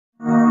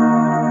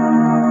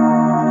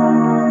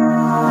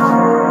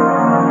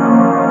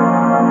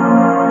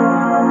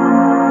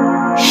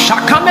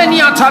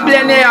Enia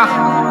tablenea.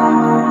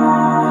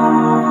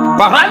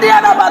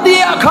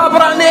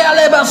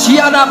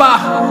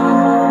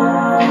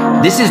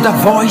 This is the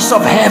voice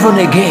of heaven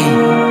again.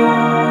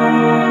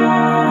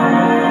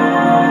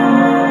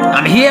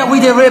 I'm here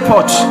with a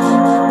report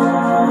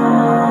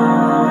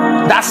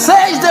that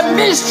says the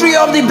mystery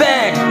of the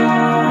bed.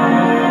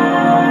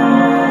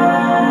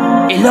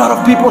 A lot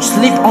of people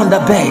sleep on the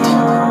bed,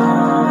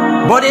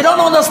 but they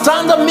don't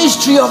understand the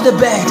mystery of the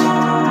bed.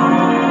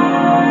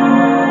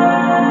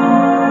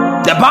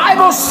 The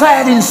Bible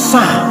said in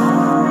Psalm,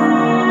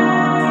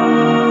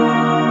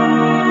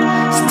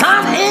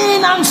 stand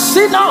in and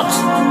sit not,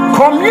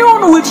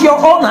 commune with your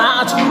own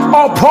heart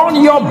upon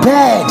your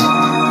bed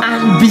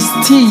and be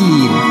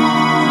still.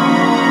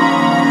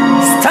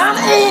 Stand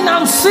in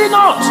and sit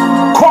not.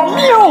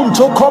 Commune,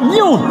 to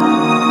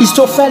commune is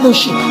to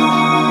fellowship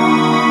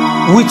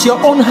with your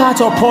own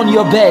heart upon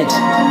your bed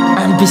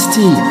and be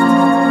still.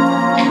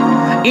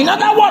 In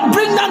other words,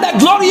 bring down the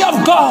glory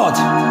of God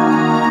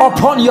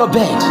upon your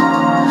bed.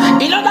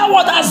 In other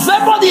words,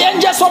 assemble the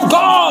angels of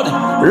God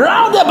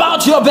round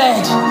about your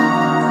bed.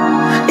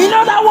 In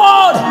other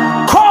words,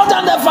 call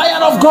down the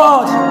fire of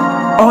God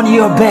on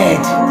your bed.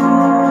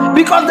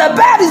 Because the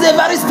bed is a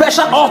very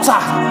special altar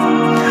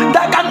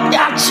that can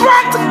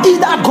attract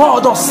either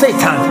God or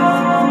Satan.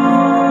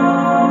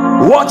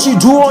 What you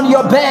do on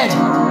your bed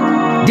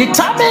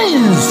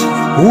determines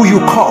who you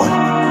call,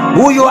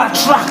 who you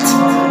attract,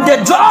 the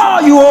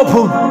door you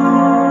open.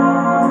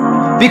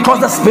 Because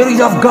the Spirit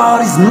of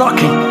God is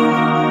knocking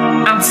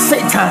and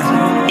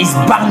Satan is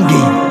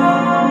banging.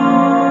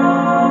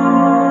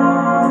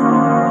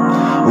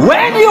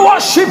 When you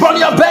worship on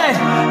your bed,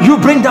 you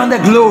bring down the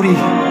glory.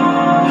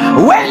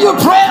 When you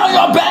pray on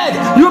your bed,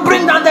 you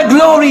bring down the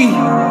glory.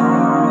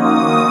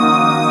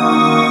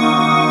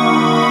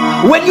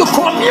 When you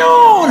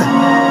commune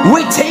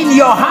within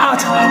your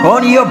heart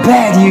on your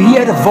bed, you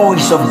hear the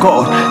voice of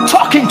God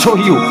talking to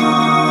you,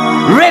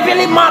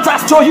 revealing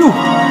matters to you,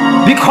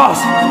 because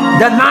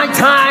the night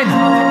time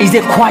is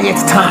a quiet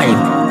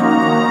time.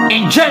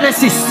 In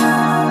Genesis,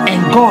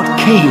 and God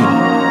came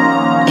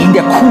in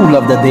the cool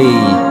of the day.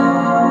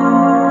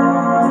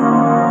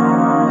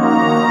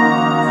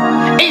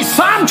 In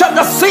Psalm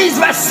chapter 6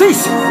 verse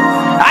 6,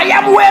 I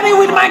am weary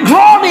with my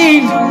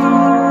groaning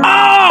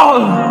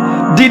all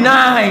the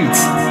night.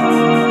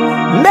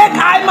 Make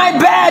I my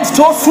bed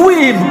to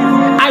swim,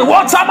 I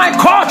water my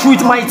couch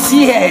with my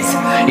tears.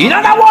 In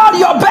other words,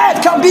 your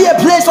bed can be a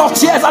place of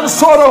tears and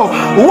sorrow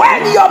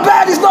when your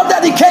bed is not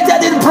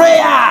dedicated in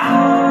prayer,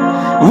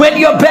 when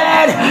your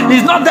bed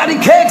is not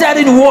dedicated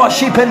in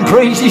worship and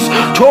praises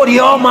to the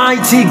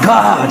Almighty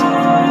God.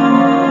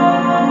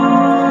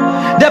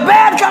 The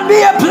bed can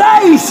be a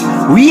place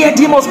where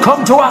demons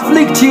come to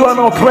afflict you and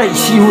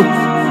oppress you.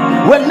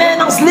 When men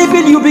are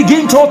sleeping, you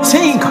begin to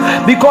think,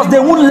 because they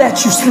won't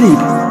let you sleep.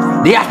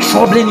 They are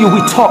troubling you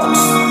with thoughts.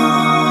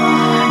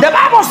 The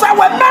Bible said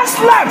when men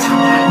slept,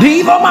 the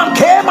evil man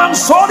came and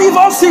sowed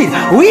evil seed.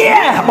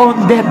 Where?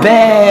 On the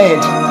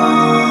bed.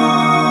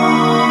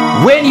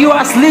 When you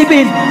are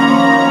sleeping,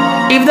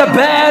 if the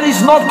bed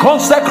is not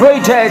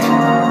consecrated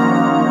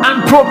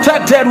and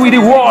protected with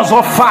the walls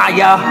of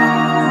fire,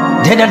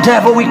 then the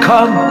devil will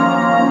come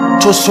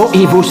to sow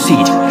evil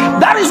seed.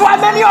 That is why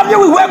many of you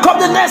will wake up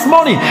the next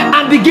morning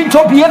and begin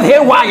to behave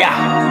haywire.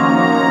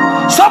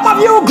 Some of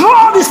you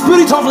grow the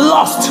spirit of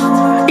lust.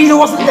 It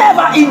was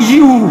never in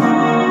you.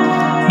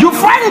 You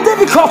find it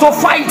difficult to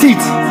fight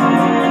it.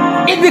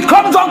 It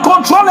becomes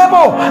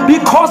uncontrollable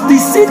because the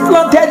seed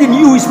planted in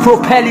you is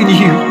propelling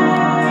you.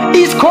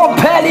 It's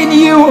compelling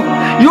you.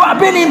 You are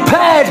being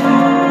impelled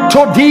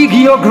to dig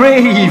your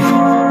grave.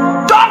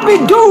 Don't be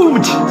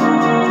doomed.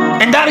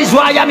 And that is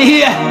why I'm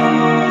here.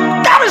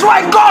 That is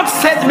why God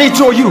sent me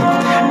to you.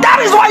 That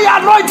is why He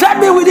anointed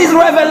me with His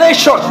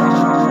revelation,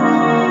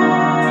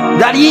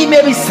 that ye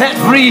may be set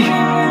free,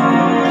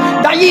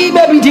 that ye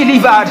may be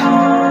delivered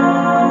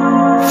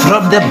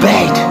from the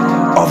bed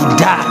of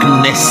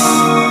darkness.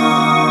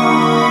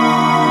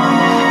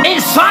 In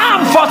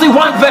Psalm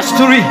 41 verse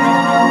 3,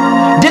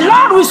 the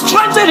Lord will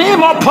strengthen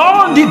him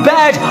upon the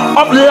bed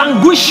of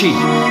languishing.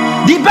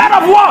 The bed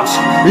of what?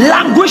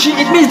 Languishing.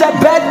 It means the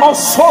bed of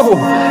sorrow,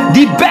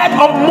 the bed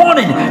of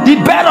mourning, the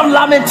bed of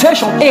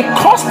lamentation, a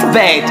cursed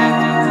bed.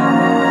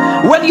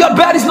 When your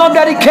bed is not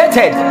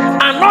dedicated,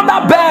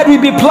 another bed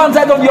will be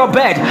planted on your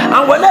bed,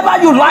 and whenever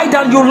you lie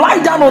down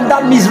on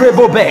that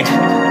miserable bed,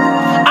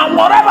 and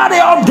whatever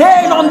they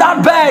ordain on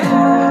that bed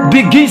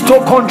begins to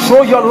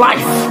control your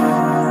life.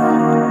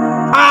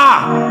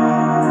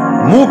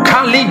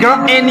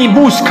 Mukaliga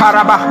enibus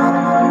karaba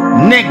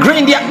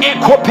negrindia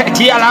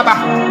ekopetialaba.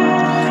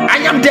 I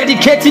am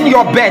dedicating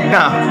your bed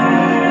now.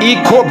 The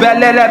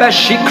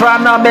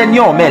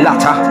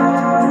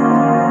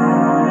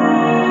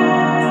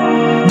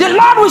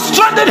Lord will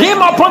strengthen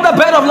him upon the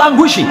bed of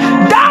languishing.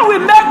 That will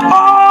make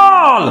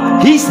all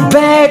his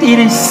bed in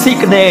his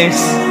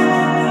sickness.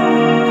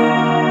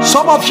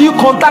 Some of you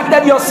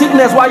contacted your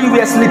sickness while you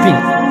were sleeping.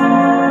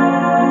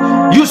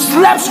 You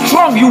slept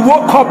strong, you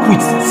woke up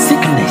with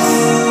sickness.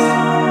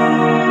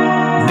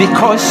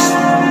 because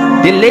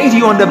they laid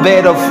you on the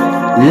bed of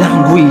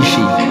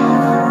languishing,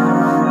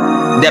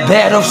 the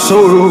bed of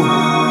sorrow,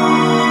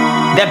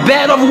 the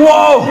bed of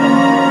woe.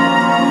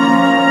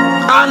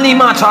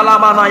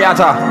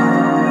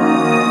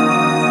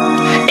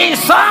 In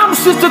Psalm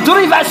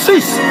 63 verse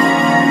 6,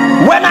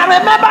 when I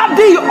remember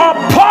thee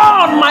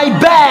upon my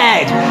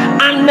bed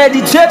and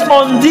meditate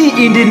on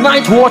thee in the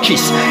night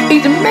watches,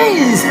 it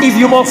means if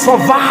you must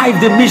survive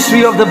the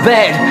mystery of the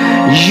bed,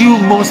 you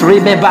must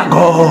remember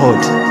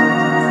God.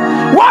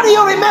 What do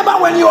you remember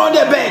when you're on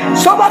the bed?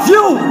 Some of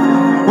you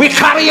will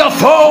carry your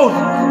phone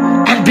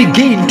and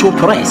begin to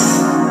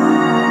press.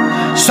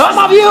 Some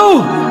of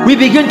you will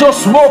begin to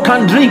smoke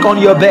and drink on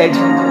your bed.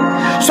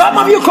 Some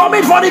of you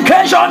commit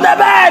fornication on the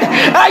bed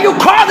and you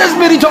call the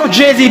spirit of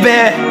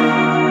Jezebel.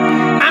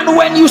 And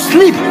when you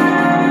sleep,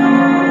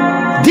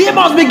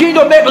 demons begin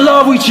to make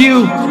love with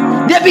you.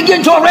 They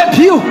begin to rape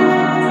you.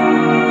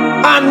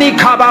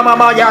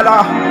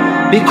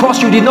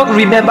 Because you did not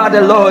remember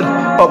the Lord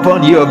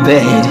upon your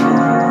bed.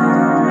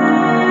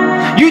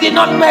 You did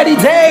not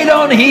meditate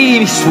on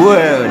His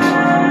word.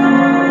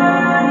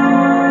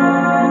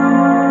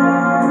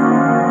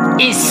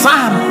 In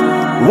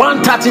Psalm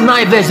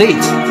 139 verse 8,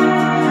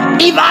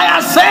 if I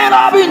ascend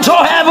up into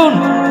heaven,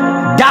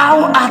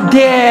 thou art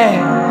there.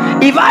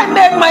 If I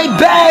make my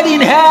bed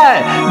in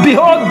hell,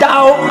 behold,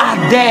 thou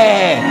art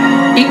there.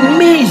 It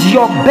means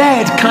your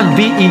bed can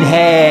be in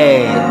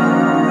hell.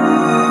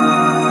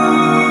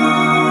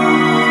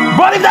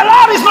 But if the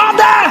Lord is not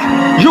there,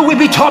 you will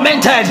be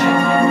tormented.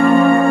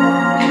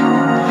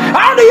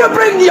 How do you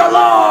bring your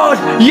Lord,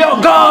 your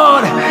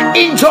God,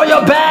 into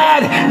your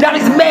bed that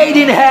is made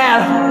in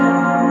hell?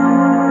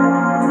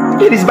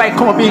 It is by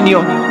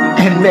communion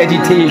and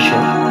meditation.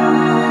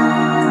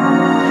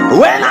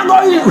 When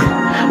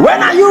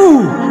are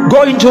you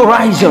going to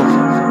rise up?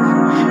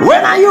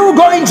 When are you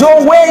going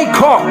to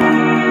wake up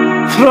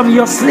from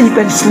your sleep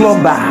and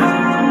slumber?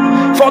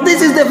 For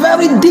this is the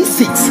very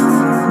deceit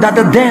that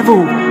the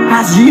devil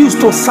has used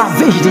to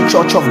savage the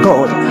church of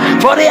God.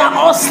 For they are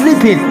all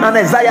sleeping, and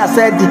Isaiah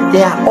said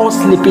they are all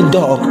sleeping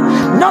dogs.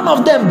 None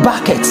of them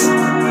buckets.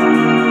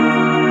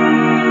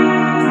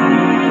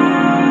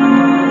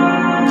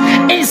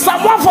 In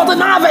Psalm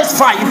 149 verse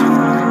 5,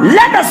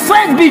 let the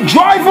saints be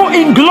joyful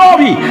in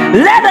glory.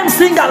 Let them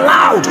sing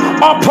aloud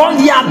upon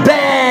their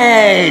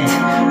bed.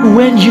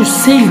 When you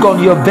sing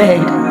on your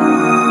bed,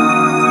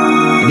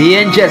 the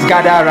angels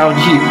gather around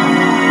you.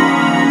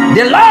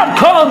 The Lord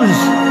comes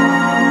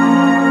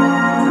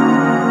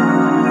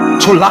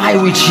to lie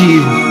with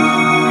you.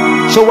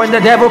 So when the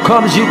devil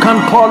comes, you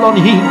can call on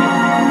him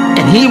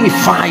and he will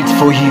fight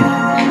for you.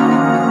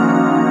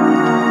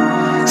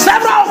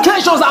 Several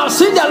occasions I've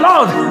seen the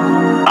Lord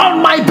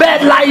on my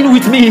bed lying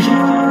with me,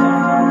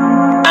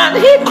 and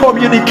he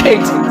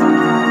communicates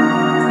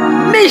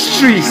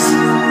mysteries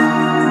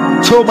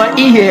to my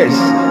ears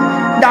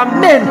that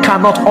men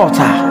cannot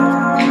utter.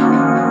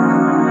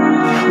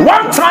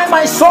 One time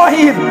I saw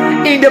him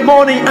in the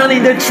morning, and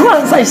in the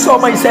trance I saw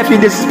myself in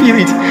the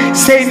spirit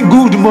saying,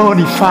 "Good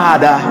morning,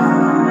 Father."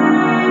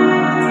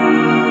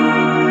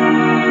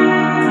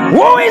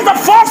 Who is the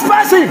first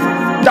person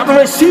that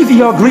received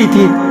your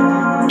greeting?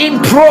 In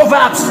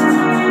Proverbs,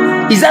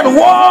 he said,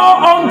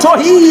 "Woe unto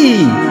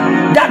he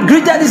that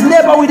greeted his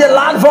neighbor with a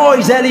loud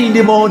voice early in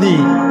the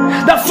morning."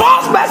 The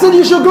first person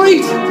you should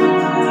greet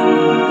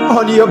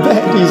on your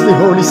bed is the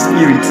Holy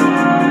Spirit.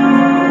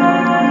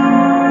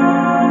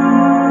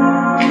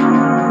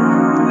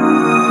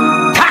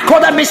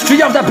 Tackle the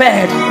mystery of the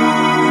bed.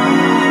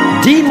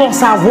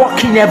 Demons are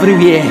walking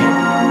everywhere.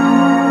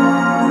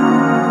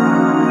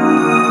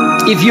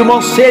 If you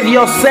must save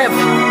yourself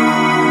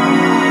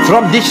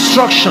from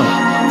destruction,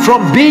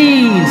 from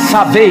being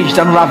savaged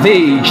and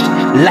ravaged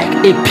like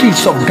a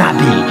piece of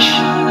garbage,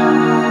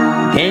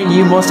 then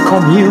you must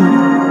commune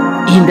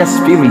in the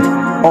spirit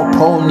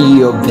upon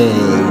your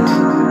bed.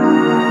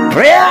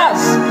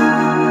 Prayers,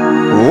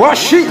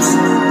 worships,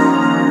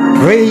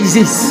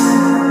 praises.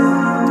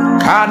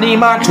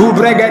 Kanima tu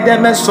bregede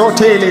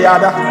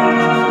mesoteliada.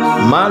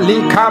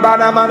 Malika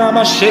bana mana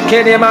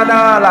mashekene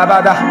mana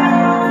labada.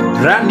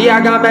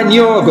 Brandiaga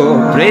menyogo,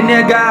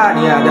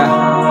 breneganiada.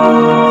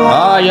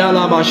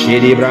 Ayala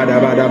mashiri brada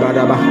bada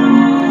bada ba.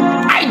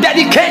 I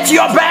dedicate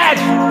your bed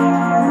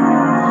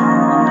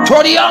to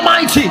the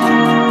Almighty.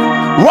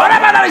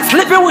 Whatever that is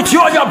sleeping with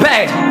you on your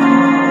bed,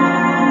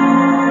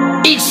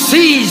 it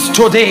ceases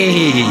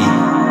today.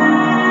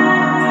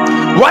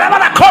 Whatever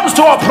that comes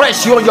to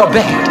oppress you on your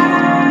bed,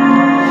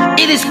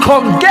 it is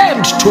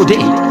condemned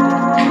today.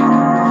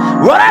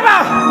 Whatever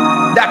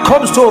that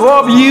comes to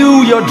rob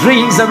you your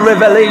dreams and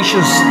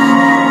revelations,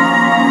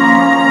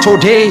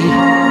 today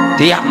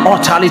they are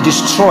utterly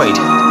destroyed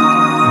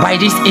by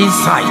this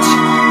insight,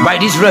 by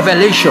this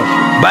revelation,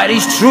 by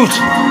this truth,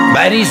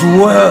 by this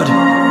word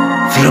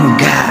from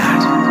God,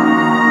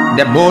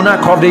 the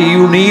monarch of the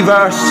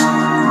universe,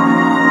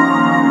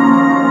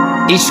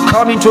 is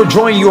coming to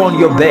join you on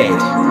your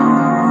bed.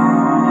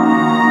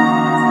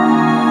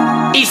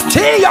 Is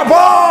still your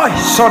boy,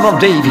 son of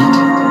David.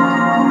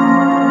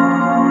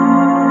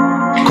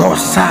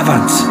 God's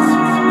servant,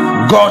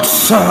 God's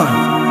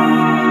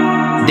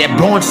son, the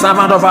born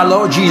servant of our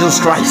Lord Jesus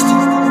Christ,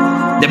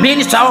 the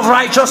minister of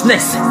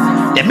righteousness,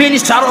 the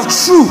minister of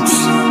truth,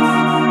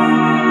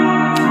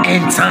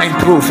 end time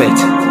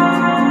prophet.